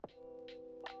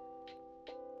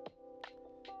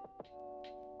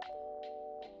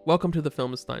Welcome to the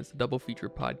Filmistines, the double feature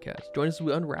podcast. Join us as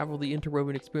we unravel the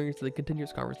interwoven experience of the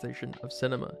continuous conversation of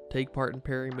cinema. Take part in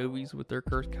pairing movies with their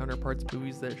cursed counterparts,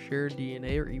 movies that share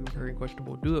DNA, or even pairing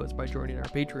questionable duos by joining our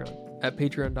Patreon. At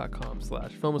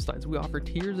patreon.com/Filmistines, we offer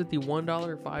tiers at the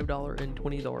 $1, $5, and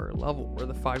 $20 level, where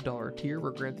the $5 tier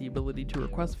will grant the ability to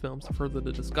request films to further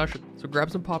the discussion. So grab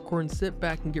some popcorn, sit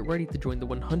back, and get ready to join the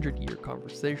 100-year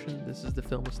conversation. This is the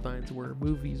Filmistines, where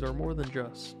movies are more than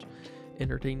just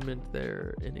entertainment,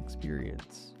 they're an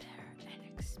experience.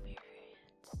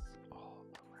 All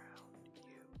around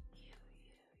you.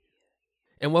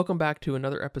 And welcome back to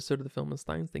another episode of the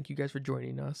Filmistines. Thank you guys for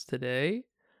joining us today.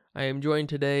 I am joined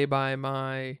today by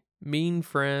my mean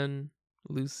friend,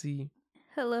 Lucy.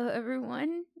 Hello,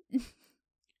 everyone.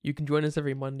 You can join us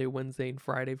every Monday, Wednesday, and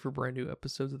Friday for brand new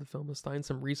episodes of the Filmistines.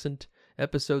 Some recent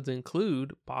episodes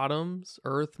include Bottoms,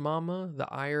 Earth Mama,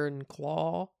 The Iron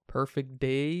Claw, Perfect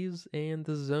Days, and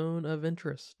The Zone of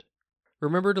Interest.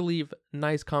 Remember to leave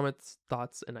nice comments,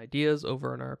 thoughts, and ideas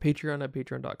over on our Patreon at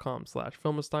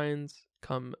patreon.com/Filmistines.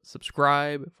 Come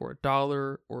subscribe for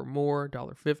 $1 or more,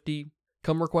 $1.50.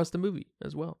 Come request a movie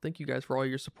as well. Thank you guys for all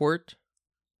your support.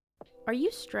 Are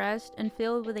you stressed and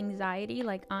filled with anxiety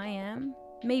like I am?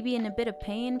 Maybe in a bit of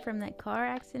pain from that car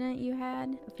accident you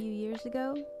had a few years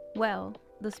ago? Well,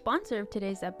 the sponsor of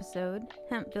today's episode,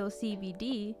 Hempville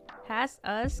CBD, has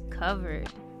us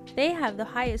covered. They have the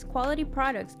highest quality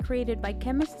products created by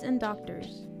chemists and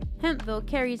doctors. Hempville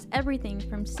carries everything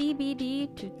from CBD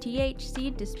to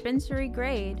THC dispensary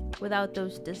grade without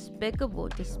those despicable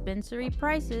dispensary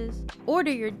prices.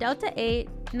 Order your Delta 8,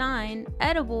 9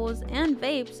 edibles and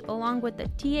vapes along with the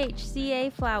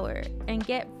THCA flower and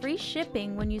get free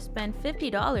shipping when you spend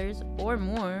 $50 or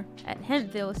more at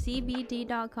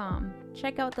HempvilleCBD.com.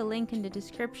 Check out the link in the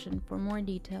description for more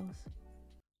details.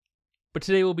 But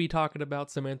today we'll be talking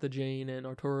about Samantha, Jayne, and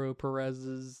Arturo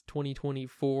Perez's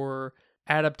 2024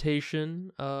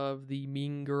 adaptation of the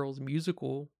Mean Girls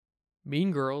musical,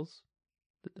 Mean Girls,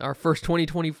 our first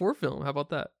 2024 film. How about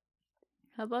that?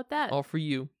 How about that? All for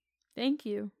you. Thank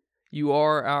you. You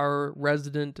are our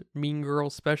resident Mean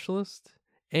Girls specialist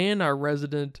and our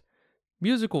resident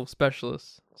musical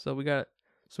specialist. So we got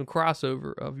some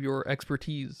crossover of your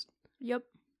expertise. Yep.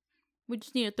 We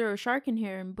just need to throw a shark in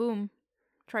here and boom.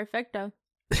 Trifecta.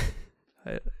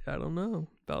 I don't know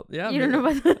about You don't know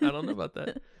about that? I don't know about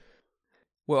that.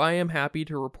 Well, I am happy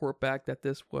to report back that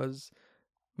this was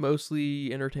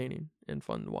mostly entertaining and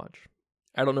fun to watch.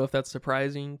 I don't know if that's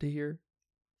surprising to hear.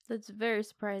 That's very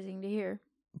surprising to hear.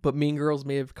 But Mean Girls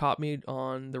may have caught me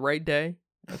on the right day,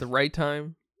 at the right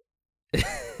time,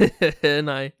 and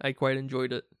I quite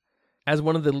enjoyed it. As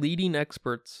one of the leading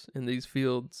experts in these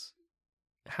fields,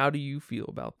 how do you feel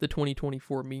about the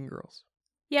 2024 Mean Girls?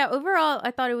 Yeah, overall,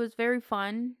 I thought it was very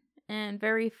fun and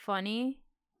very funny.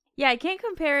 Yeah, I can't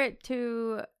compare it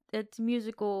to its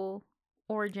musical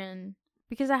origin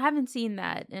because I haven't seen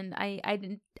that, and I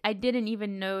didn't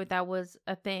even know that was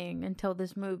a thing until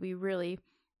this movie, really.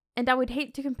 And I would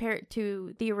hate to compare it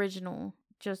to the original,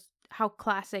 just how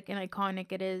classic and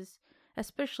iconic it is,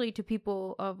 especially to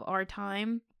people of our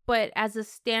time. But as a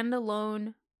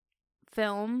standalone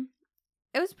film,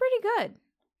 it was pretty good.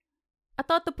 I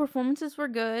thought the performances were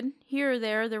good. Here or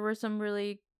there were some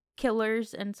really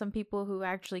killers and some people who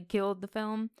actually killed the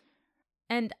film.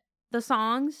 And the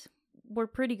songs were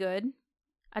pretty good.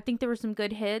 I think there were some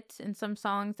good hits and some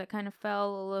songs that kind of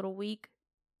fell a little weak.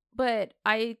 But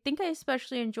I think I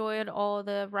especially enjoyed all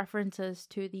the references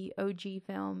to the OG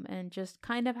film and just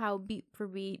kind of how beat for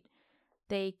beat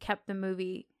they kept the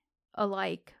movie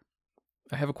alike.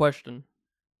 I have a question.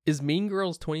 Is Mean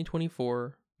Girls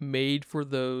 2024 made for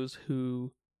those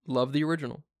who love the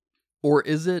original? Or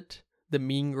is it the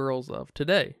Mean Girls of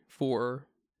today for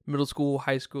middle school,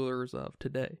 high schoolers of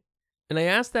today? And I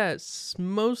ask that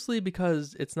mostly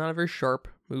because it's not a very sharp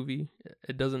movie.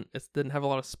 It didn't have a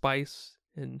lot of spice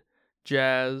and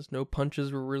jazz. No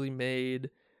punches were really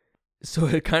made. So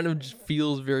it kind of just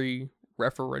feels very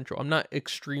referential. I'm not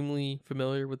extremely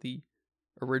familiar with the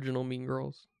original Mean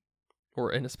Girls,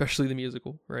 and especially the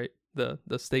musical, right? The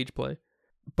stage play.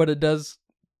 But it does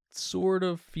sort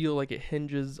of feel like it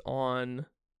hinges on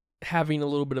having a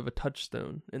little bit of a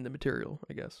touchstone in the material,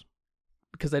 I guess.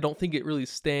 Because I don't think it really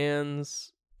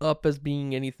stands up as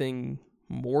being anything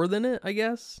more than it, I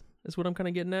guess, is what I'm kind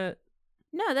of getting at.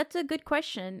 No, that's a good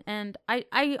question. And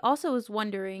I also was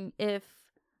wondering if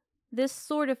this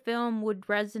sort of film would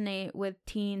resonate with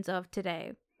teens of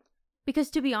today.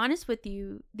 Because to be honest with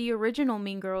you, the original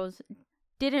Mean Girls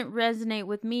didn't resonate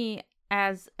with me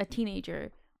as a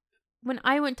teenager. When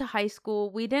I went to high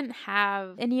school, we didn't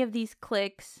have any of these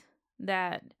cliques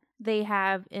that they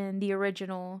have in the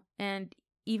original and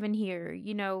even here.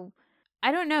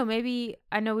 I don't know, maybe,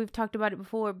 I know we've talked about it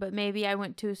before, but maybe I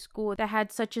went to a school that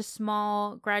had such a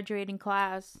small graduating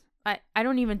class. I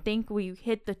don't even think we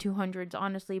hit the 200s,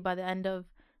 honestly. By the end of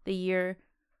the year,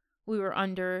 we were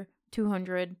under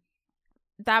 200.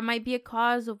 That might be a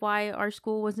cause of why our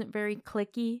school wasn't very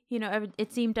cliquey.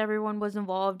 It seemed everyone was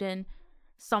involved in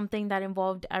something that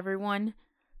involved everyone.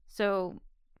 So,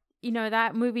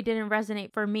 that movie didn't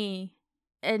resonate for me.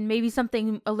 And maybe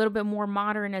something a little bit more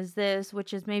modern as this,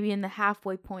 which is maybe in the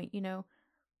halfway point.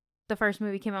 The first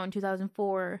movie came out in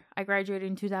 2004. I graduated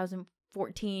in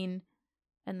 2014.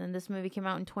 And then this movie came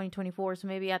out in 2024. So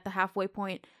maybe at the halfway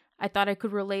point, I thought I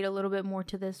could relate a little bit more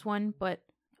to this one. But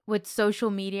with social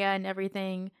media and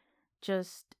everything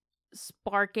just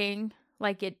sparking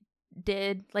like it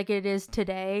did, like it is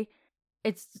today,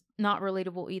 it's not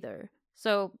relatable either.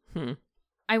 So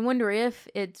I wonder if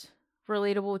it's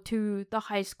relatable to the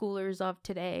high schoolers of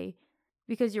today,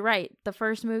 because you're right, the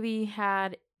first movie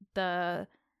had the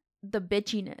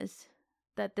bitchiness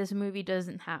that this movie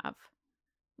doesn't have.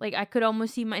 Like, I could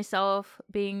almost see myself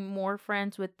being more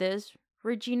friends with this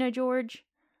Regina George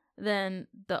than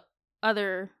the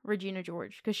other Regina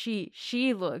George, because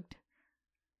she looked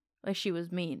like she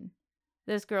was mean.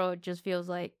 This girl just feels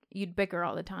like you'd bicker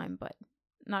all the time, but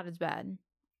not as bad.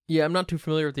 Yeah, I'm not too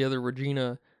familiar with the other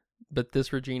Regina, but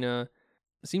this Regina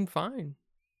seemed fine.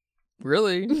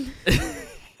 Really?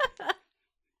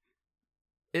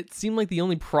 It seemed like the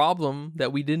only problem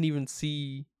that we didn't even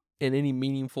see in any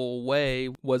meaningful way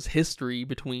was history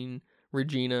between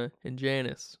Regina and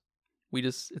Janice.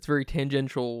 It's very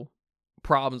tangential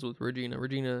problems with Regina.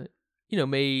 Regina,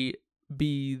 may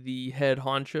be the head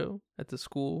honcho at the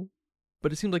school,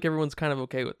 but it seems like everyone's kind of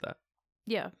okay with that.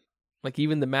 Yeah. Like,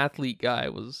 even the mathlete guy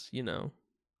was,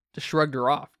 just shrugged her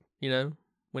off,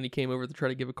 when he came over to try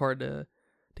to give a card to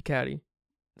Caddy.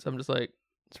 So I'm just like,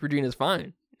 Regina's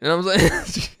fine. And I was like,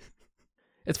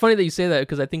 it's funny that you say that,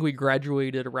 because I think we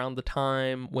graduated around the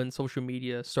time when social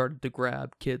media started to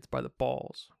grab kids by the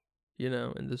balls,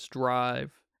 and this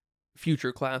drive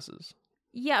future classes.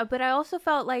 Yeah, but I also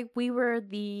felt like we were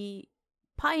the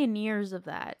pioneers of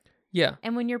that. Yeah.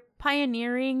 And when you're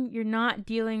pioneering, you're not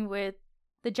dealing with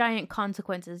the giant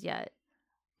consequences yet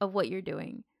of what you're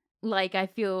doing. Like, I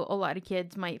feel a lot of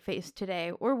kids might face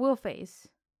today or will face.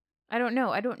 I don't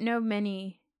know. I don't know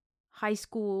many high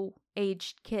school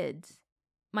aged kids.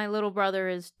 My little brother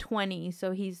is 20,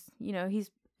 so he's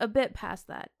a bit past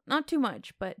that. Not too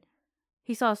much, but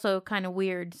he's also kind of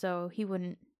weird, so he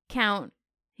wouldn't count.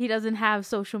 He doesn't have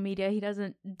social media. He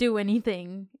doesn't do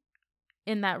anything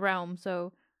in that realm,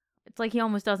 so it's like he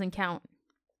almost doesn't count.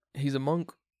 He's a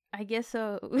monk. I guess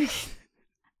so.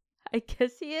 I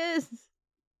guess he is.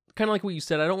 Kind of like what you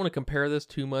said, I don't want to compare this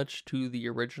too much to the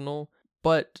original,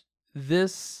 but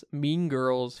this Mean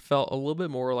Girls felt a little bit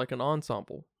more like an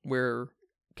ensemble, where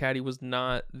Caddy was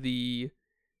not the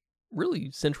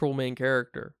really central main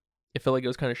character. It felt like it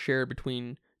was kind of shared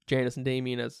between Janice and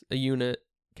Damien as a unit,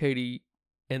 Katie,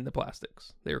 and the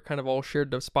Plastics. They were kind of all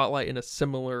shared the spotlight in a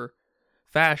similar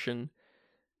fashion.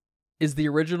 Is the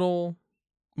original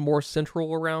more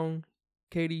central around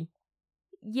Katie?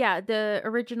 Yeah, the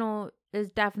original is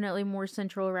definitely more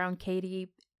central around Katie.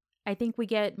 I think we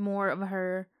get more of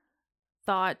her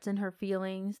thoughts and her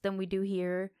feelings than we do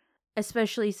here,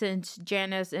 especially since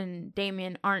Janice and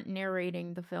Damien aren't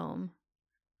narrating the film.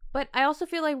 But I also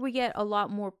feel like we get a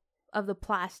lot more of the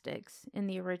Plastics in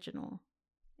the original,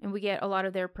 and we get a lot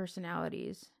of their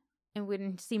personalities, and we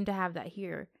didn't seem to have that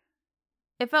here.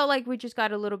 It felt like we just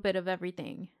got a little bit of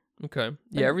everything. Okay.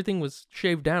 Yeah, everything was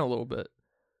shaved down a little bit.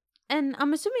 And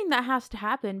I'm assuming that has to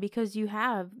happen because you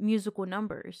have musical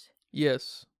numbers.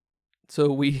 Yes.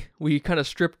 So we kind of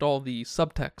stripped all the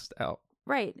subtext out.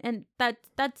 Right. And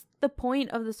that's the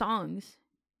point of the songs,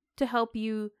 to help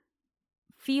you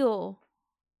feel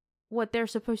what they're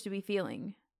supposed to be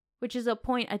feeling, which is a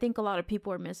point I think a lot of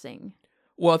people are missing.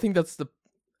 Well, I think that's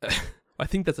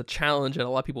a challenge that a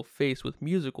lot of people face with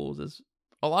musicals, is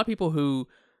a lot of people who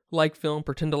like film,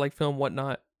 pretend to like film,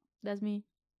 whatnot. That's me.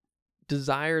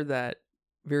 Desire that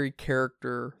very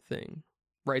character thing,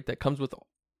 right? That comes with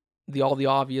all the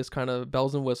obvious kind of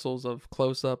bells and whistles of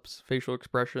close-ups, facial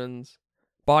expressions,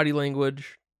 body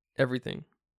language, everything.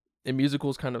 And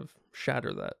musicals kind of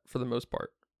shatter that for the most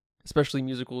part, especially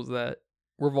musicals that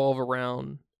revolve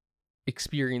around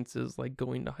experiences like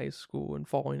going to high school and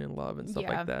falling in love and stuff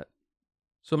like that.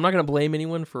 So I'm not going to blame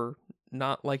anyone for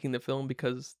not liking the film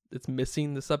because it's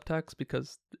missing the subtext,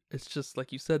 because it's just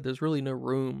like you said, there's really no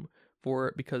room for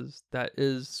it, because that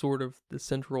is sort of the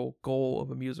central goal of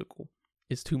a musical,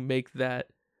 is to make that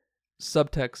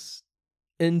subtext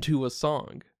into a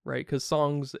song, right? Because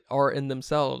songs are in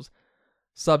themselves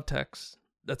subtext.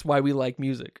 That's why we like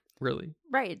music, really.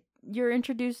 Right. You're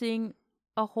introducing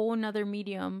a whole nother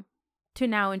medium to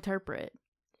now interpret.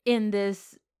 In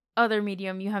this other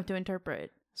medium, you have to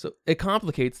interpret. So it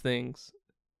complicates things.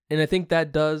 And I think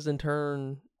that does, in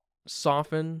turn,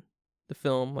 soften the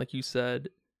film, like you said.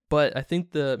 But I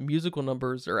think the musical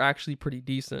numbers are actually pretty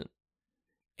decent.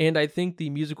 And I think the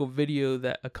musical video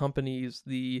that accompanies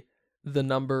the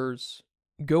numbers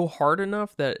go hard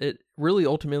enough that it really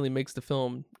ultimately makes the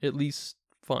film at least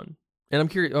fun. And I'm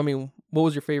curious, I mean, what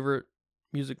was your favorite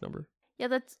music number? Yeah,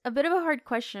 that's a bit of a hard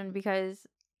question because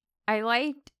I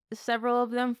liked several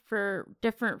of them for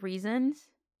different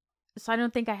reasons. So I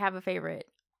don't think I have a favorite.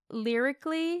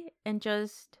 Lyrically and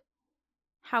just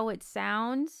how it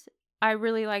sounds, I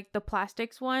really like the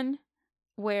Plastics one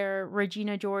where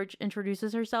Regina George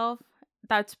introduces herself.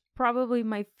 That's probably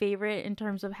my favorite in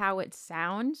terms of how it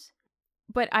sounds.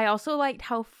 But I also liked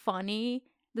how funny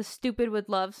the Stupid with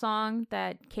Love song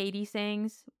that Katie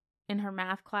sings in her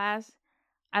math class.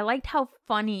 I liked how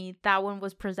funny that one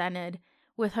was presented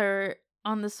with her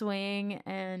on the swing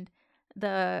and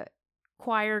the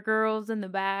choir girls in the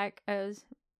back, as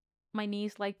my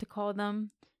niece liked to call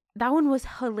them. That one was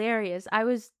hilarious. I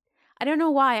don't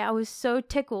know why, I was so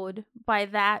tickled by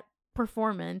that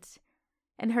performance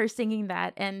and her singing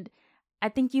that. And I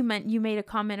think you made a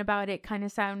comment about it kind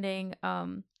of sounding a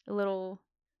little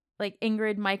like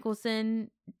Ingrid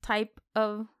Michaelson type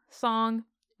of song,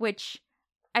 which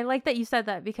I like that you said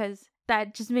that because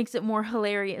that just makes it more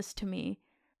hilarious to me.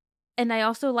 And I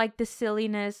also like the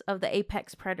silliness of the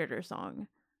Apex Predator song.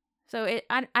 So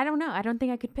I don't know. I don't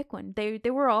think I could pick one. They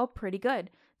were all pretty good.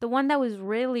 The one that was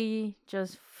really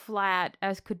just flat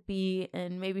as could be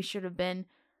and maybe should have been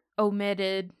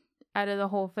omitted out of the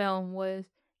whole film was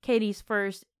Katie's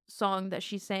first song that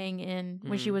she sang in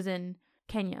when she was in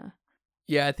Kenya.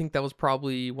 Yeah, I think that was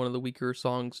probably one of the weaker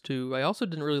songs too. I also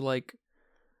didn't really like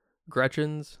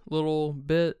Gretchen's little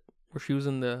bit where she was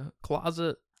in the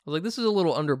closet. I was like, this is a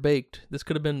little underbaked. This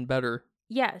could have been better.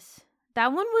 Yes,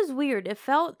 that one was weird. It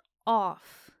felt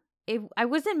off. I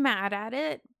wasn't mad at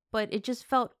it, but it just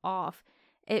felt off.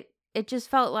 It just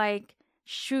felt like,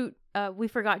 shoot, we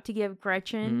forgot to give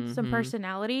Gretchen some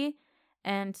personality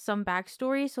and some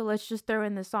backstory, so let's just throw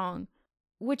in the song.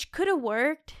 Which could have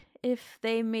worked if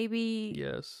they maybe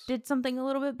did something a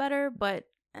little bit better, but...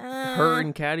 Her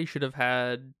and Caddy should have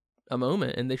had a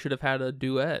moment, and they should have had a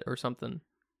duet or something.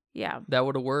 Yeah. That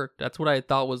would have worked. That's what I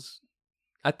thought was...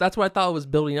 That's what I thought it was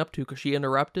building up to, because she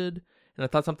interrupted, and I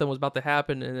thought something was about to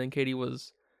happen, and then Katie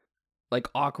was like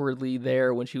awkwardly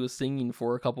there when she was singing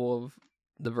for a couple of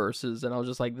the verses, and I was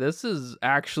just like, this is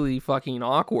actually fucking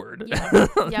awkward. Yeah.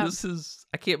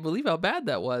 I can't believe how bad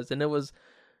that was. And it was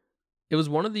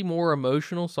one of the more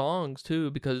emotional songs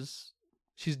too, because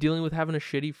she's dealing with having a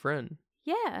shitty friend.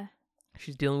 Yeah.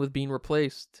 She's dealing with being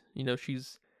replaced. You know,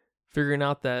 she's figuring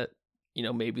out that, you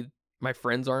know, maybe my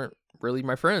friends aren't really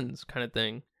my friends kind of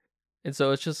thing. And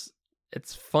so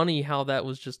it's funny how that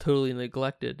was just totally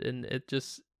neglected, and it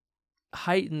just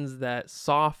heightens that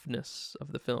softness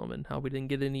of the film and how we didn't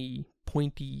get any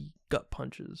pointy gut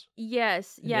punches.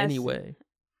 Yes. In any way.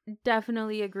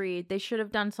 Definitely agreed. They should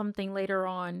have done something later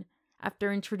on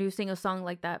after introducing a song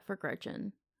like that for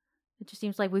Gretchen. It just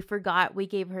seems like we forgot we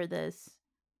gave her this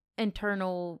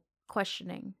internal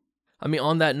questioning. I mean,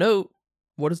 on that note,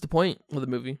 what is the point of the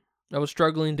movie? I was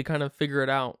struggling to kind of figure it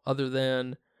out, other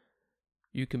than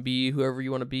you can be whoever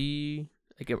you want to be,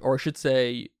 or I should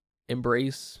say,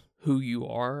 embrace who you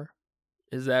are.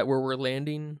 Is that where we're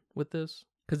landing with this?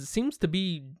 Because it seems to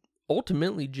be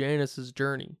ultimately Janice's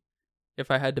journey,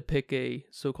 if I had to pick a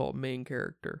so-called main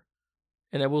character.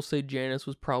 And I will say Janice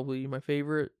was probably my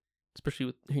favorite, especially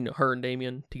with, you know, her and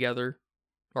Damien together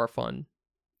are fun.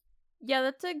 Yeah,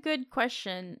 that's a good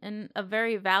question and a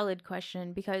very valid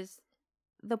question, because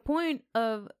the point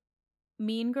of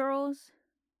Mean Girls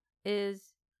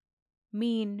is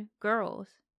mean girls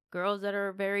that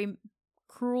are very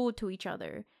cruel to each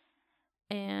other.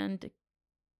 And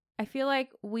I feel like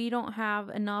we don't have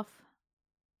enough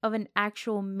of an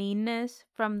actual meanness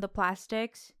from the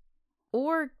Plastics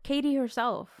or Katie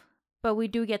herself, but we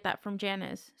do get that from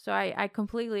Janice. So I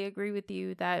completely agree with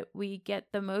you that we get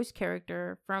the most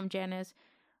character from Janice.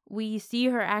 We see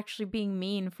her actually being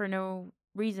mean for no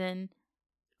reason,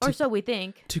 or so we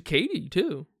think. To Katie,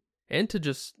 too. And to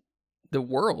just the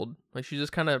world. Like, she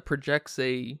just kind of projects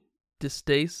a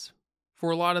distaste for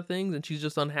a lot of things, and she's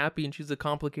just unhappy, and she's a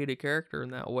complicated character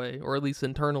in that way, or at least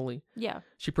internally. Yeah.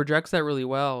 She projects that really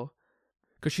well,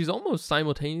 because she's almost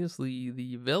simultaneously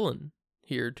the villain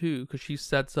here too, because she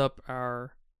sets up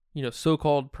our,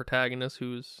 so-called protagonist,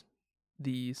 who's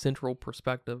the central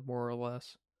perspective, more or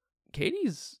less.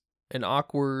 Katie's an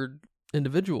awkward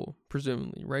individual,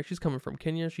 presumably, right? She's coming from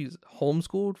Kenya. She's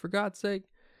homeschooled, for God's sake.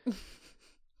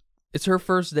 It's her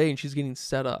first day, and she's getting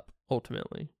set up,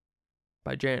 ultimately,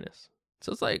 by Janice.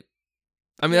 So it's like,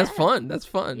 that's fun. That's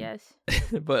fun. Yes.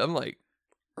 But I'm like,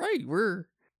 right,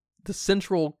 the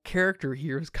central character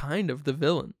here is kind of the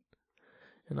villain.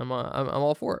 And I'm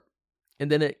all for it. And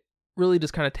then it really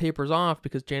just kind of tapers off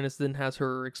because Janice then has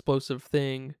her explosive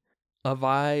thing of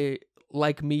I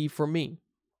like me for me.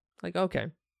 Like, okay.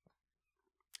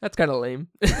 That's kind of lame.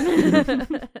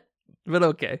 But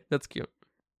okay, that's cute.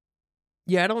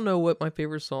 Yeah, I don't know what my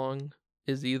favorite song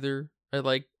is either. I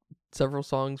like several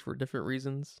songs for different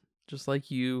reasons, just like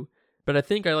you. But I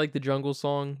think I like the Jungle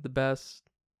song the best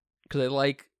because I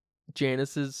like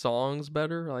Janice's songs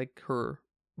better. I like her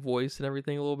voice and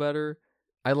everything a little better.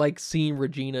 I like seeing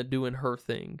Regina doing her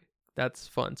thing. That's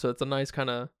fun. So it's a nice kind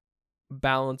of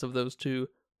balance of those two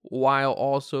while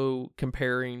also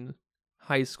comparing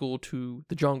high school to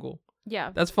the jungle. Yeah.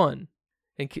 That's fun.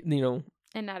 And,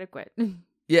 inadequate.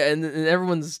 Yeah, and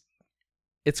everyone's,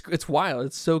 it's wild.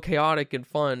 It's so chaotic and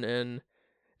fun. And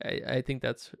I think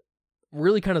that's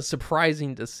really kind of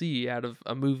surprising to see out of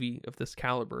a movie of this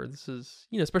caliber. This is,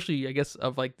 especially, I guess,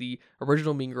 of like the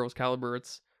original Mean Girls caliber.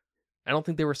 I don't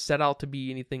think they were set out to be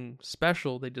anything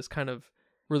special. They just kind of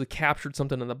really captured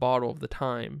something in the bottle of the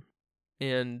time.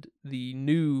 And the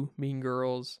new Mean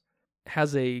Girls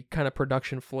has a kind of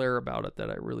production flair about it that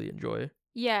I really enjoy.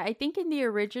 Yeah, I think in the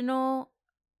original,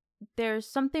 there's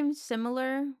something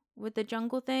similar with the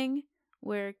jungle thing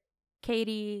where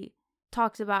Katie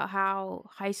talks about how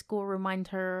high school reminds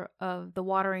her of the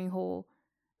watering hole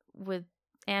with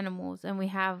animals. And we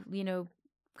have,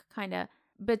 kind of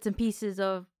bits and pieces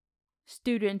of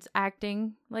students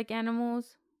acting like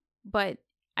animals. But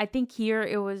I think here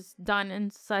it was done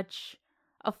in such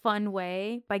a fun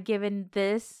way by giving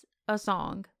this a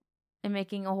song and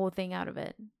making a whole thing out of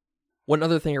it. One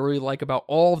other thing I really like about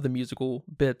all of the musical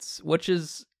bits, which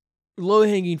is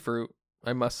low-hanging fruit,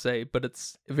 I must say, but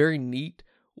it's very neat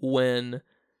when,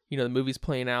 the movie's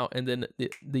playing out and then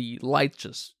the lights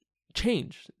just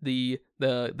change. The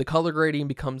color grading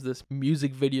becomes this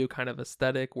music video kind of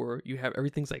aesthetic where you have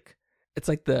everything's like, it's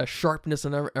like the sharpness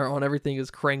on everything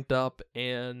is cranked up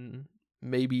and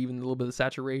maybe even a little bit of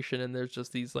saturation, and there's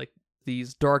just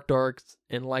these darks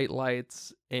and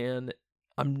lights, and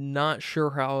I'm not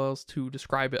sure how else to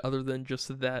describe it other than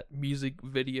just that music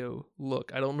video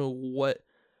look. I don't know what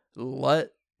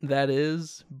that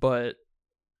is, but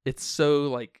it's so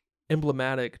like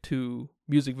emblematic to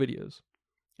music videos,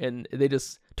 and they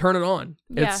just turn it on.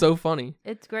 Yeah. It's so funny.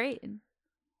 It's great.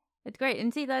 It's great.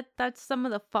 And see, that's some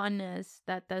of the funness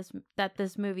that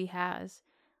this movie has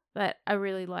that I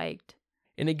really liked.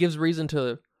 And it gives reason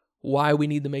to why we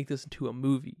need to make this into a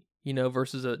movie,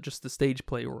 versus just the stage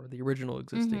play or the original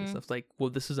existing stuff. Like,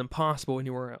 well, this is impossible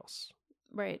anywhere else.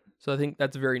 Right. So I think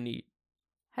that's very neat.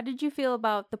 How did you feel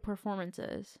about the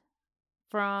performances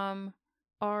from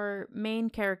our main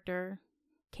character,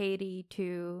 Katie,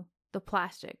 to the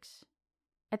plastics?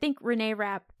 I think Renee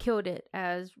Rapp killed it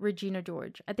as Regina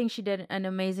George. I think she did an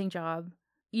amazing job.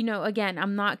 Again,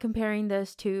 I'm not comparing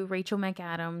this to Rachel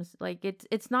McAdams. Like,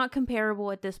 it's not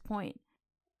comparable at this point.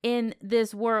 In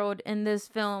this world, in this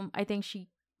film, I think she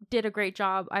did a great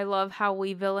job. I love how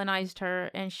we villainized her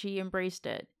and she embraced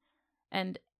it.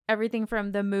 And everything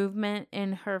from the movement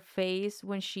in her face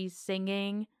when she's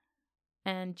singing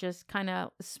and just kind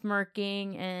of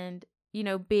smirking and,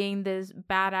 being this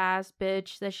badass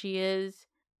bitch that she is.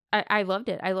 I loved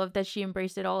it. I loved that she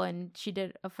embraced it all and she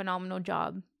did a phenomenal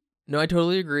job. No, I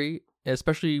totally agree,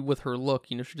 especially with her look.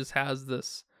 She just has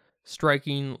this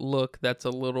striking look that's a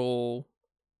little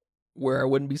where I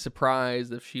wouldn't be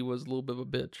surprised if she was a little bit of a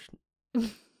bitch.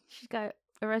 She's got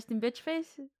a resting bitch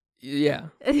face? Yeah.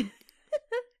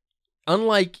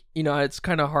 Unlike, it's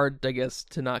kind of hard, I guess,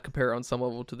 to not compare on some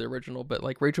level to the original, but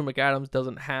like Rachel McAdams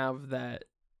doesn't have that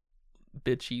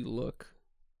bitchy look.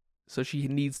 So she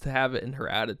needs to have it in her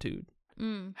attitude.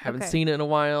 Haven't seen it in a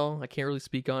while. I can't really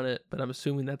speak on it, but I'm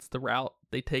assuming that's the route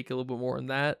they take a little bit more in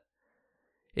that.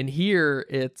 And here,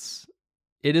 it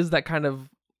is that kind of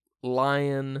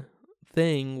lion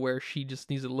thing where she just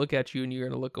needs to look at you and you're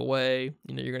going to look away.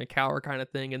 You're going to cower kind of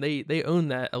thing. And they own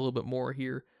that a little bit more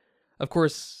here. Of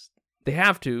course, they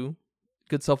have to.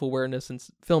 Good self-awareness in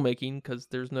filmmaking because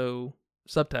there's no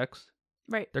subtext.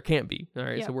 Right. There can't be. All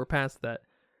right, yeah. So we're past that.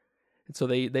 And so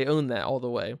they own that all the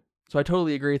way. So I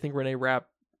totally agree. I think Renee Rapp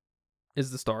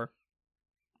is the star,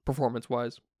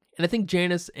 performance-wise. And I think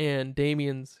Janice and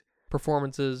Damien's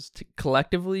performances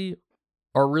collectively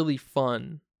are really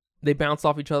fun. They bounce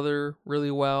off each other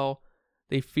really well.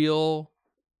 They feel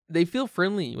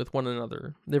friendly with one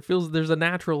another. There's a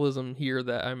naturalism here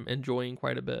that I'm enjoying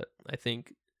quite a bit, I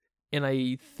think. And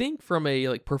I think from a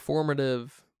like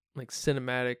performative, like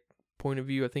cinematic point of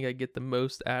view, I think I get the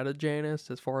most out of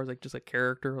Janice as far as like just a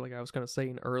character, like I was kind of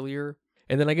saying earlier.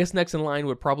 And then I guess next in line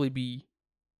would probably be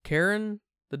Karen,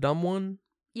 the dumb one.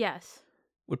 Yes.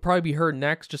 Would probably be her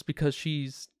next, just because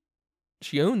she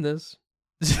owned this.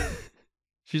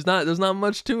 There's not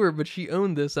much to her, but she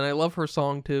owned this, and I love her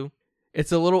song too.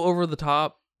 It's a little over the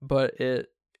top, but it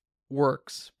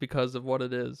works because of what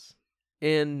it is.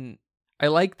 And I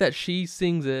like that she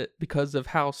sings it because of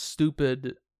how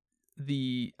stupid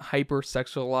the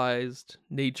hyper-sexualized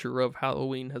nature of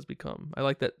Halloween has become. I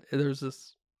like that there's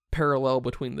this parallel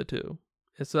between the two.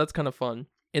 And so that's kind of fun.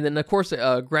 And then, of course,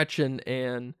 Gretchen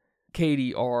and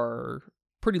Katie are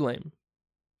pretty lame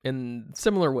in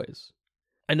similar ways.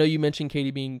 I know you mentioned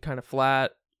Katie being kind of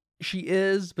flat. She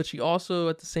is, but she also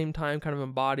at the same time kind of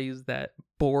embodies that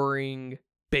boring,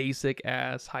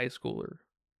 basic-ass high schooler.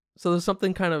 So there's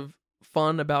something kind of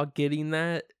fun about getting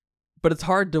that, but it's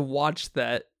hard to watch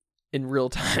that in real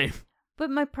time.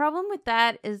 But my problem with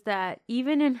that is that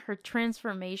even in her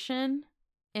transformation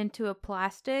into a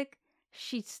plastic,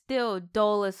 she's still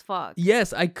dull as fuck.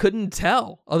 Yes, I couldn't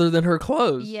tell other than her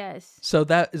clothes. Yes. So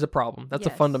that is a problem. That's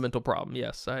Yes. a fundamental problem.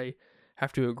 Yes, I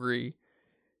have to agree.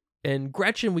 And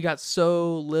Gretchen, we got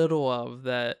so little of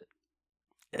that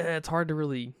it's hard to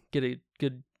really get a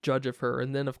good judge of her.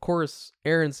 And then, of course,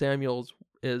 Aaron Samuels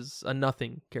is a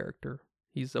nothing character.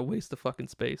 He's a waste of fucking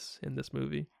space in this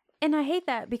movie. And I hate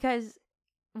that because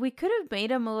we could have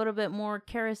made him a little bit more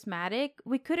charismatic.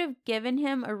 We could have given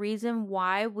him a reason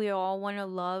why we all want to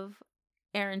love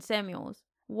Aaron Samuels.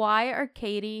 Why are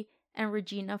Katie and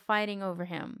Regina fighting over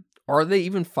him? Are they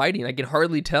even fighting? I can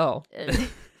hardly tell.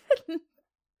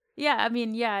 Yeah, I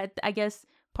mean, yeah, I guess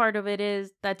part of it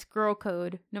is that's girl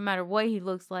code. No matter what he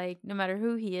looks like, no matter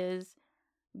who he is,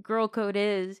 girl code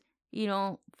is you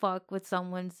don't fuck with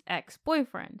someone's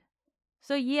ex-boyfriend.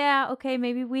 So yeah, okay,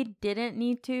 maybe we didn't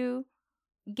need to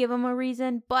give him a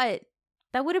reason, but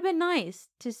that would have been nice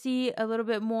to see a little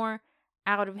bit more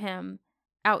out of him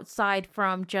outside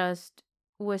from just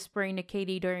whispering to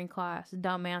Katie during class,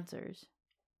 dumb answers.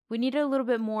 We needed a little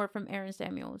bit more from Aaron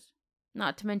Samuels.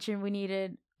 Not to mention we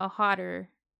needed a hotter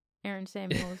Aaron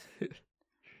Samuels.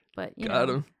 But, you Got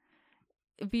know,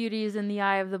 him. Beauty is in the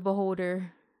eye of the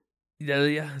beholder. Yeah,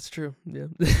 that's true. Yeah.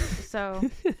 So,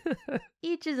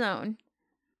 each his own.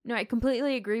 No, I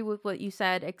completely agree with what you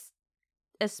said,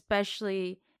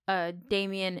 especially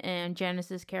Damien and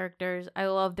Janice's characters. I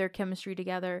love their chemistry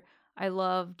together. I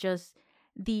love just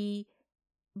the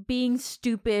being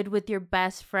stupid with your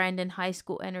best friend in high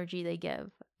school energy they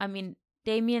give. I mean,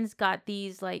 Damien's got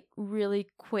these like really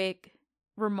quick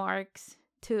remarks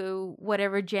to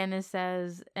whatever Janice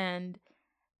says, and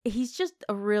he's just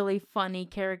a really funny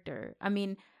character. I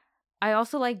mean, I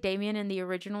also like Damien in the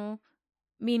original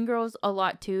Mean Girls a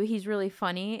lot too. He's really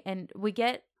funny, and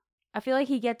I feel like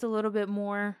he gets a little bit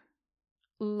more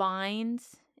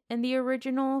lines in the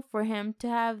original for him to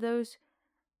have those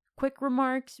quick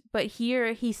remarks, but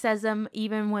here he says them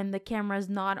even when the camera's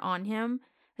not on him,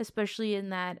 especially in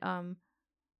that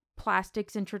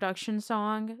Plastics introduction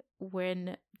song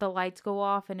when the lights go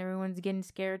off and everyone's getting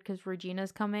scared because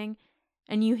Regina's coming,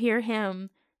 and you hear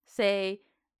him say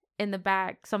in the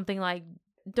back something like,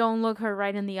 "Don't look her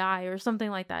right in the eye," or something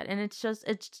like that. And it's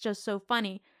just so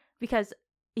funny, because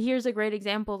here's a great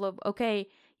example of, okay,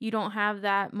 you don't have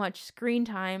that much screen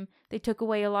time. They took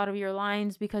away a lot of your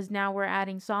lines because now we're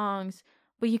adding songs,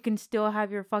 but you can still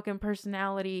have your fucking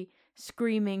personality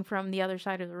screaming from the other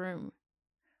side of the room.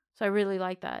 So I really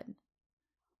like that.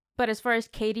 But as far as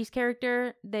Katie's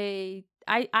character,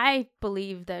 I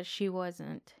believe that she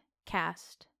wasn't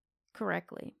cast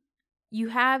correctly. You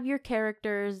have your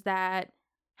characters that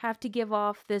have to give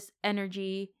off this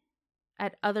energy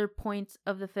at other points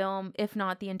of the film, if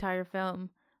not the entire film.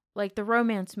 Like the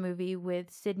romance movie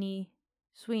with Sydney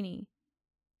Sweeney.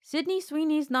 Sydney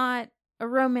Sweeney's not a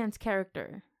romance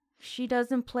character. She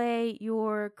doesn't play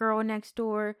your girl next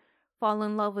door, fall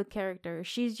in love with character.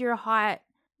 She's your hot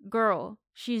girl.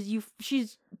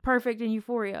 She's perfect in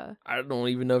Euphoria. I don't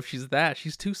even know if she's that.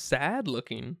 She's too sad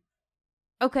looking.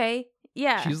 Okay,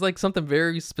 yeah. She's like something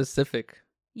very specific.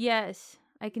 Yes,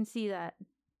 I can see that.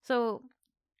 So,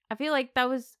 I feel like that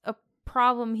was a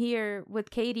problem here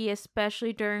with Katie,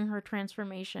 especially during her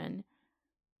transformation.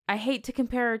 I hate to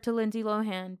compare her to Lindsay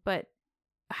Lohan, but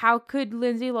how could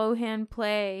Lindsay Lohan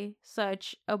play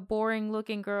such a boring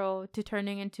looking girl to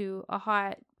turning into a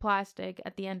hot plastic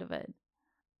at the end of it.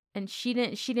 And she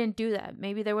didn't do that.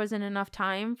 Maybe there wasn't enough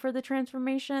time for the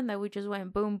transformation, that we just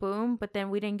went boom boom, but then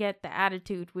we didn't get the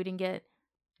attitude, we didn't get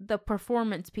the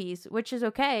performance piece, which is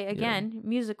okay, again,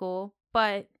 musical,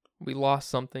 but we lost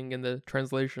something in the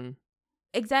translation.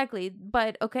 Exactly,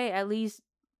 but okay, at least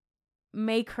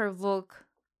make her look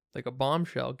like a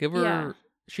bombshell. Give her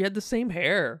She had the same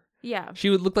hair. Yeah. She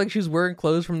would look like she was wearing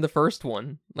clothes from the first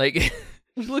one. Like,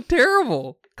 she looked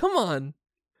terrible. Come on.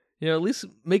 At least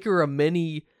make her a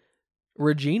mini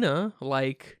Regina,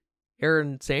 like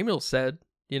Aaron Samuel said.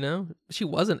 She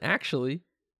wasn't actually.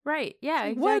 Right. Yeah,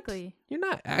 like, exactly. What? You're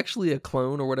not actually a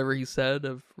clone or whatever he said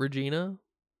of Regina.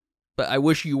 But I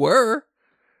wish you were.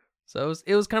 So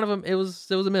it was kind of it was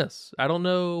a miss. I don't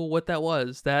know what that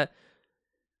was. That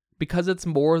because it's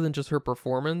more than just her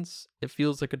performance, it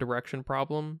feels like a direction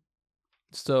problem.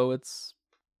 So it's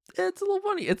a little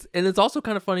funny. It's also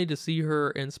kind of funny to see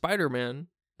her in Spider-Man,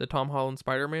 the Tom Holland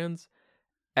Spider-Mans,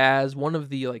 as one of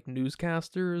the like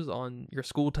newscasters on your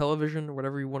school television or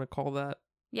whatever you want to call that.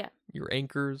 Yeah. Your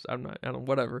anchors. I don't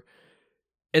whatever.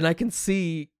 And I can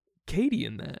see Katie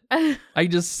in that. I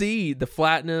just see the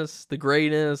flatness, the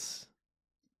grayness,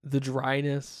 the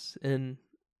dryness in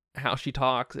how she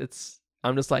talks.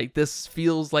 I'm just like, this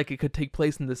feels like it could take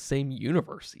place in the same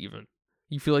universe even.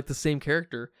 You feel like the same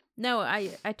character. No, I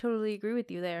totally agree with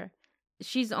you there.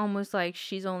 She's almost like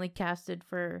she's only casted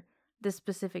for this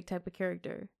specific type of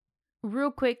character.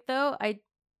 Real quick though, I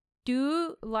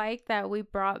do like that we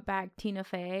brought back Tina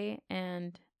Fey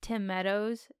and Tim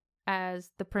Meadows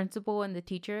as the principal and the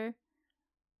teacher.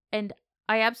 And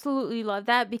I absolutely love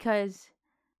that because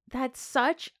that's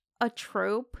such a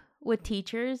trope with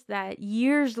teachers that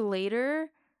years later,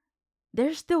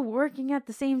 they're still working at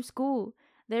the same school.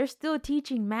 They're still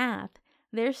teaching math.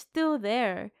 They're still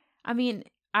there. I mean,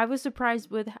 I was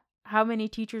surprised with how many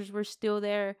teachers were still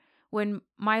there when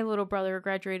my little brother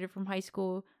graduated from high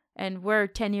school and we're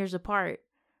 10 years apart.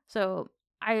 So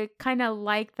I kind of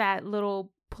like that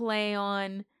little play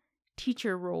on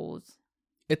teacher roles.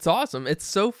 It's awesome. It's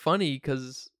so funny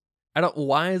because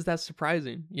why is that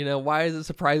surprising? Why is it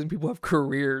surprising people have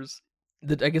careers?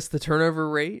 I guess the turnover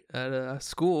rate at a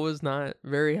school is not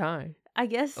very high. I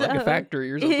guess like a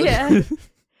factory or something. Yeah.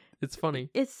 It's funny.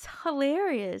 It's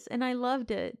hilarious and I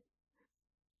loved it.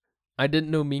 I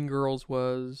didn't know Mean Girls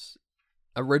was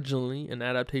originally an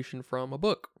adaptation from a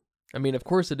book. I mean, of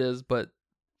course it is, but...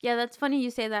 Yeah, that's funny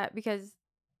you say that because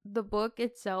the book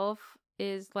itself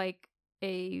is like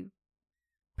a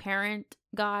parent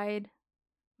guide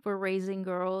for raising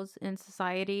girls in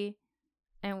society.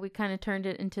 And we kind of turned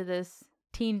it into this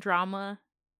teen drama,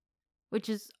 which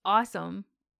is awesome.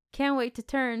 Can't wait to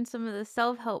turn some of the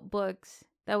self-help books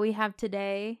that we have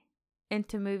today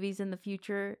into movies in the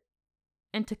future,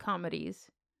 into comedies.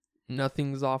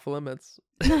 Nothing's off limits.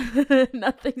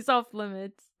 Nothing's off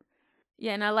limits.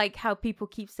 Yeah, and I like how people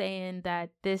keep saying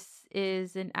that this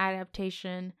is an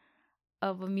adaptation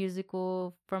of a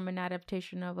musical from an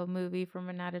adaptation of a movie from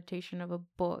an adaptation of a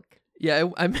book. Yeah,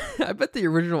 I bet the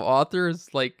original author is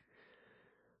like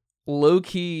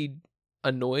low-key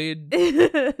annoyed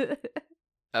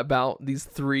about these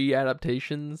 3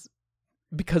 adaptations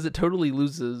because it totally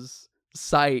loses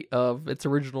sight of its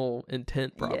original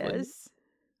intent, probably. Yes.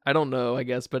 I don't know, I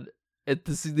guess, but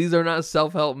these are not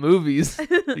self-help movies.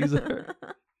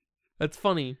 That's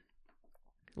funny.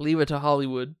 Leave it to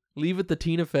Hollywood. Leave it to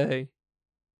Tina Fey.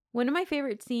 One of my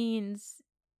favorite scenes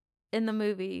in the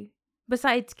movie,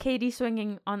 besides Katie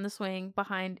swinging on the swing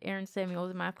behind Aaron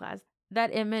Samuel's math class,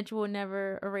 that image will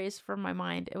never erase from my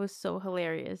mind. It was so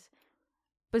hilarious.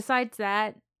 Besides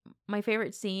that, my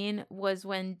favorite scene was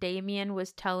when Damien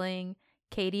was telling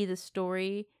Katie the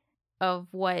story of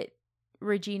what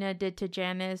Regina did to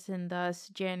Janice and thus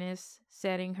Janice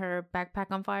setting her backpack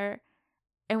on fire.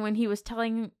 And when he was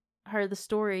telling her the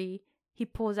story, he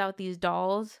pulls out these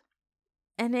dolls.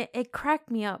 And it cracked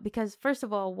me up because, first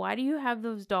of all, why do you have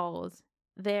those dolls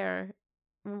there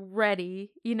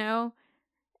ready,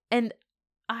 And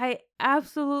I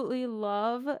absolutely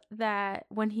love that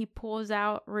when he pulls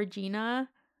out Regina's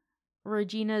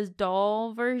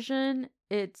doll version,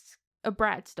 it's a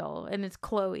Bratz doll and it's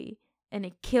Chloe. And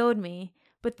it killed me.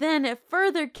 But then it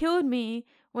further killed me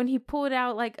when he pulled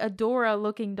out like a Dora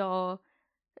looking doll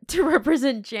to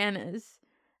represent Janice.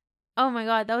 Oh my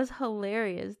god, that was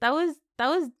hilarious. That was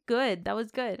good. That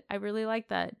was good. I really like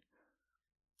that.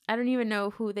 I don't even know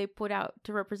who they put out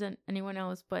to represent anyone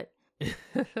else, but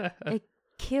it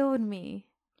killed me.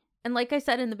 And like I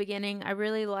said in the beginning, I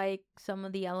really like some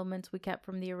of the elements we kept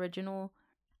from the original.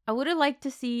 I would have liked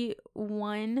to see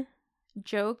one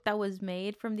joke that was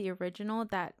made from the original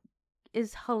that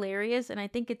is hilarious, and I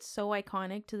think it's so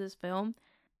iconic to this film.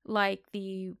 Like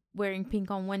the wearing pink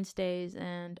on Wednesdays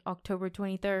and October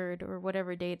 23rd or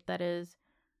whatever date that is,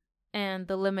 and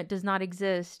the limit does not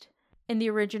exist. In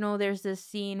the original, there's this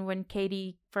scene when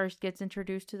Katie first gets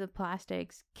introduced to the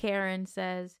plastics. Karen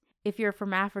says, "If you're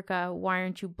from Africa, why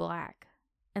aren't you black?"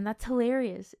 And that's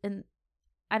hilarious. And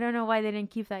I don't know why they didn't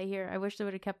keep that here. I wish they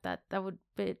would have kept that. That would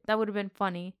have been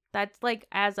funny. That's like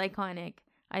as iconic,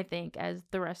 I think, as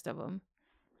the rest of them.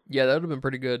 Yeah, that would have been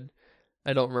pretty good.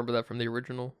 I don't remember that from the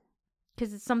original.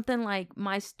 Because it's something like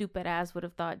my stupid ass would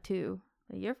have thought too.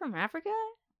 Like, you're from Africa?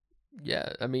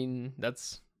 Yeah, I mean,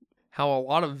 that's how a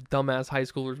lot of dumbass high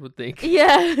schoolers would think.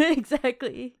 Yeah,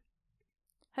 exactly.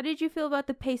 How did you feel about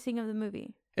the pacing of the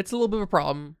movie? It's a little bit of a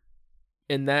problem,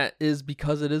 and that is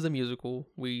because it is a musical.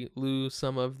 We lose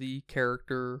some of the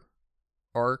character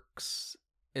arcs,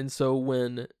 and so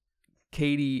when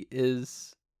Katie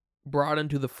is brought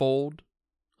into the fold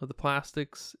of the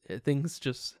plastics, things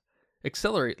just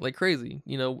accelerate like crazy,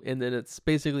 and then it's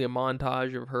basically a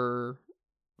montage of her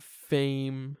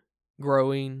fame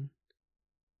growing,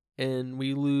 and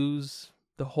we lose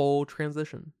the whole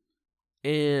transition.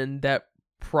 And that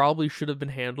probably should have been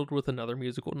handled with another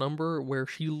musical number where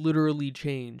she literally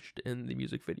changed in the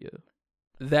music video.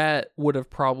 That would have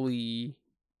probably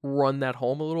run that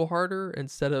home a little harder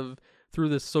instead of through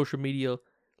this social media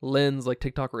lens like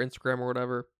TikTok or Instagram or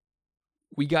whatever.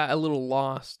 We got a little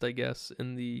lost, I guess,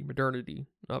 in the modernity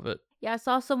of it. Yeah, I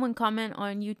saw someone comment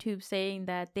on YouTube saying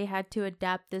that they had to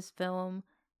adapt this film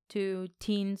to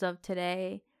teens of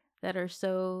today that are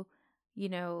so,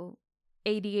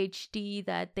 ADHD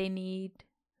that they need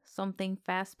something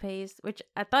fast-paced, which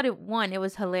I thought it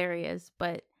was hilarious,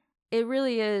 but it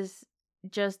really is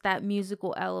just that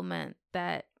musical element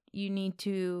that you need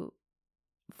to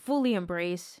fully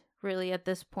embrace, really, at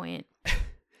this point.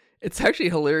 It's actually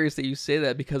hilarious that you say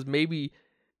that, because maybe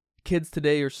kids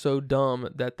today are so dumb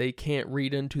that they can't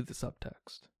read into the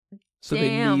subtext. So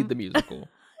They need the musical.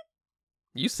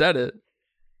 You said it.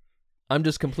 I'm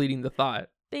just completing the thought.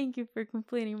 Thank you for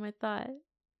completing my thought.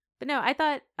 But no, I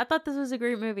thought this was a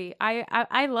great movie.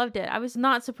 I loved it. I was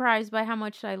not surprised by how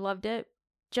much I loved it,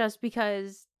 just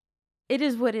because it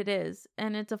is what it is,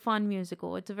 and it's a fun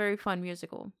musical. It's a very fun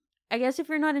musical. I guess if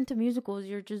you're not into musicals,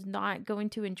 you're just not going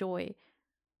to enjoy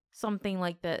something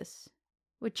like this,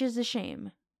 which is a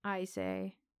shame, I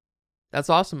say. That's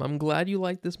awesome. I'm glad you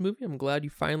liked this movie. I'm glad you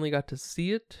finally got to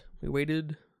see it. We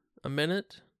waited a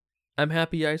minute. I'm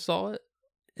happy I saw it.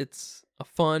 It's a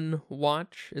fun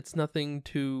watch. It's nothing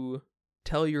to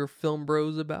tell your film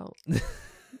bros about.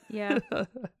 Yeah.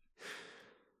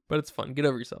 But it's fun. Get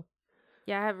over yourself.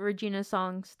 Yeah, I have Regina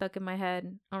songs stuck in my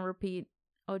head on repeat.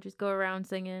 I'll just go around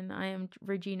singing, "I am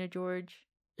Regina George.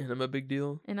 And I'm a big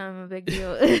deal. And I'm a big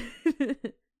deal."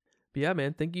 But yeah,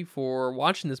 man, thank you for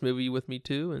watching this movie with me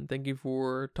too, and thank you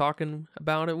for talking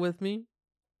about it with me.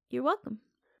 You're welcome.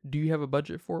 Do you have a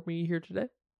budget for me here today?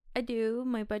 I do.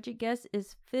 My budget guess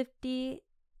is $50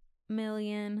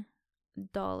 million.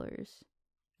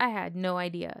 I had no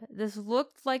idea. This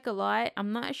looked like a lot.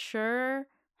 I'm not sure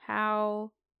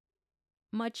how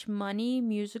much money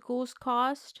musicals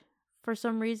cost. For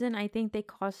some reason, I think they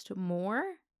cost more,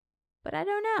 but I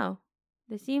don't know.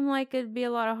 They seem like it'd be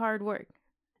a lot of hard work.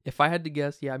 If I had to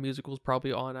guess, yeah, musicals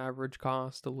probably on average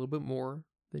cost a little bit more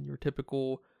than your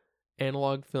typical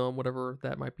analog film, whatever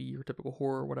that might be, your typical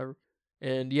horror or whatever.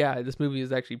 And yeah, this movie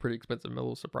is actually pretty expensive. I'm a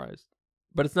little surprised.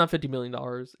 But it's not $50 million.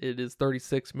 It is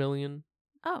 $36 million.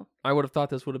 Oh. I would have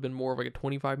thought this would have been more of like a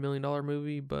 $25 million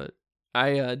movie, but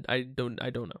I don't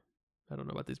know. I don't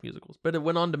know about these musicals. But it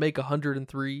went on to make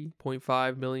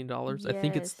 $103.5 million. Yes. I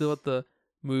think it's still at the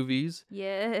movies.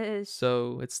 Yes.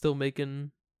 So it's still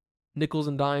making nickels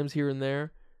and dimes here and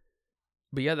there.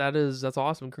 But yeah, that's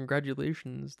awesome.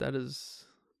 Congratulations. That is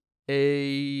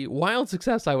a wild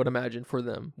success, I would imagine, for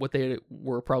them. What they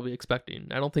were probably expecting.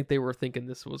 I don't think they were thinking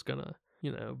this was gonna,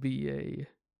 be a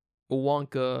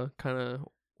Wonka kind of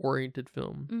oriented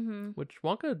film. Mm-hmm. Which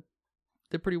Wonka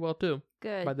did pretty well too.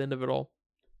 Good. By the end of it all.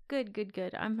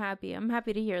 Good. I'm happy. I'm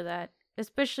happy to hear that.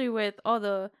 Especially with all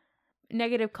the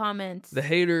negative comments. The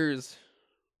haters.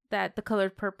 That The Color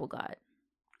Purple got.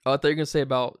 Oh, I thought you were going to say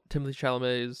about Timothée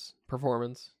Chalamet's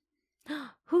performance.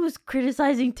 Who's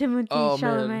criticizing Timothée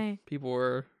Chalamet? Man. People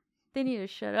were... They need to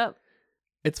shut up.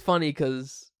 It's funny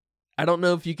because I don't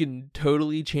know if you can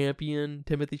totally champion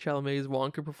Timothée Chalamet's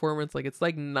Wonka performance. Like, it's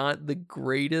like not the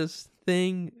greatest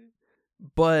thing,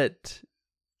 but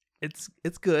it's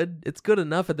good. It's good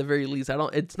enough at the very least.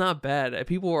 It's not bad.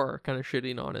 People are kind of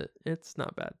shitting on it. It's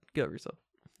not bad. Get over yourself.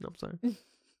 No, I'm sorry.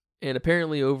 And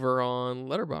apparently over on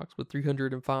Letterboxd with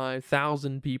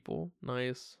 305,000 people,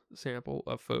 nice sample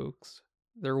of folks,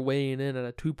 they're weighing in at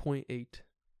a 2.8.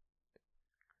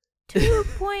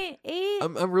 2.8?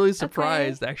 I'm really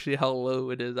surprised actually how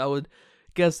low it is. I would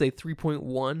guess say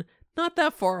 3.1. Not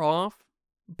that far off,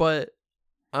 but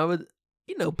I would,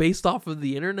 based off of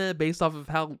the internet, based off of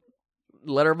how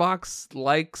Letterboxd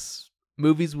likes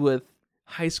movies with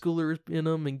high schoolers in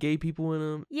them and gay people in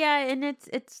them. Yeah, and it's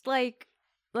like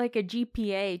a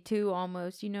GPA too,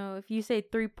 almost. If you say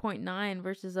 3.9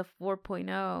 versus a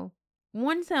 4.0,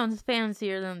 one sounds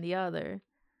fancier than the other.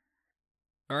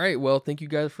 All right, well, thank you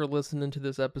guys for listening to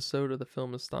this episode of the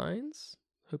Filmistines.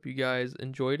 Hope you guys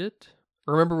enjoyed it.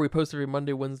 Remember, we post every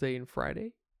Monday, Wednesday, and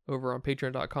Friday over on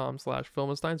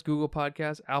patreon.com/Filmistines, Google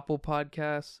Podcasts, Apple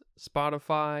Podcasts,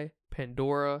 Spotify,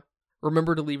 Pandora.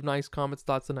 Remember to leave nice comments,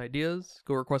 thoughts, and ideas.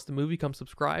 Go request a movie, come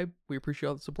subscribe. We appreciate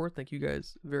all the support. Thank you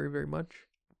guys very, very much.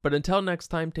 But until next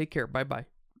time, take care. Bye-bye.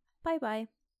 Bye-bye.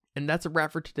 And that's a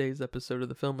wrap for today's episode of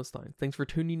the Filmistine. Thanks for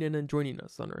tuning in and joining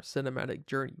us on our cinematic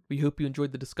journey. We hope you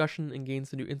enjoyed the discussion and gained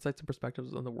some new insights and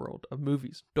perspectives on the world of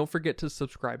movies. Don't forget to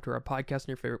subscribe to our podcast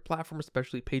on your favorite platform,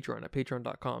 especially Patreon at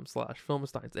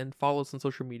patreon.com/Filmistines, and follow us on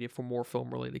social media for more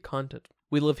film-related content.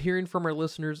 We love hearing from our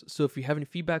listeners, so if you have any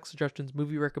feedback, suggestions,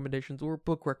 movie recommendations, or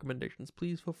book recommendations,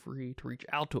 please feel free to reach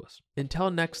out to us.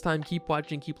 Until next time, keep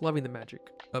watching, keep loving the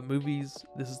magic of movies.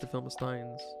 This is the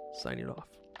Filmistines, signing off.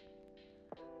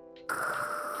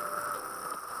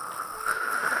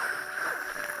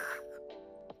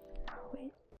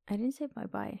 Wait, I didn't say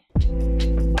bye-bye.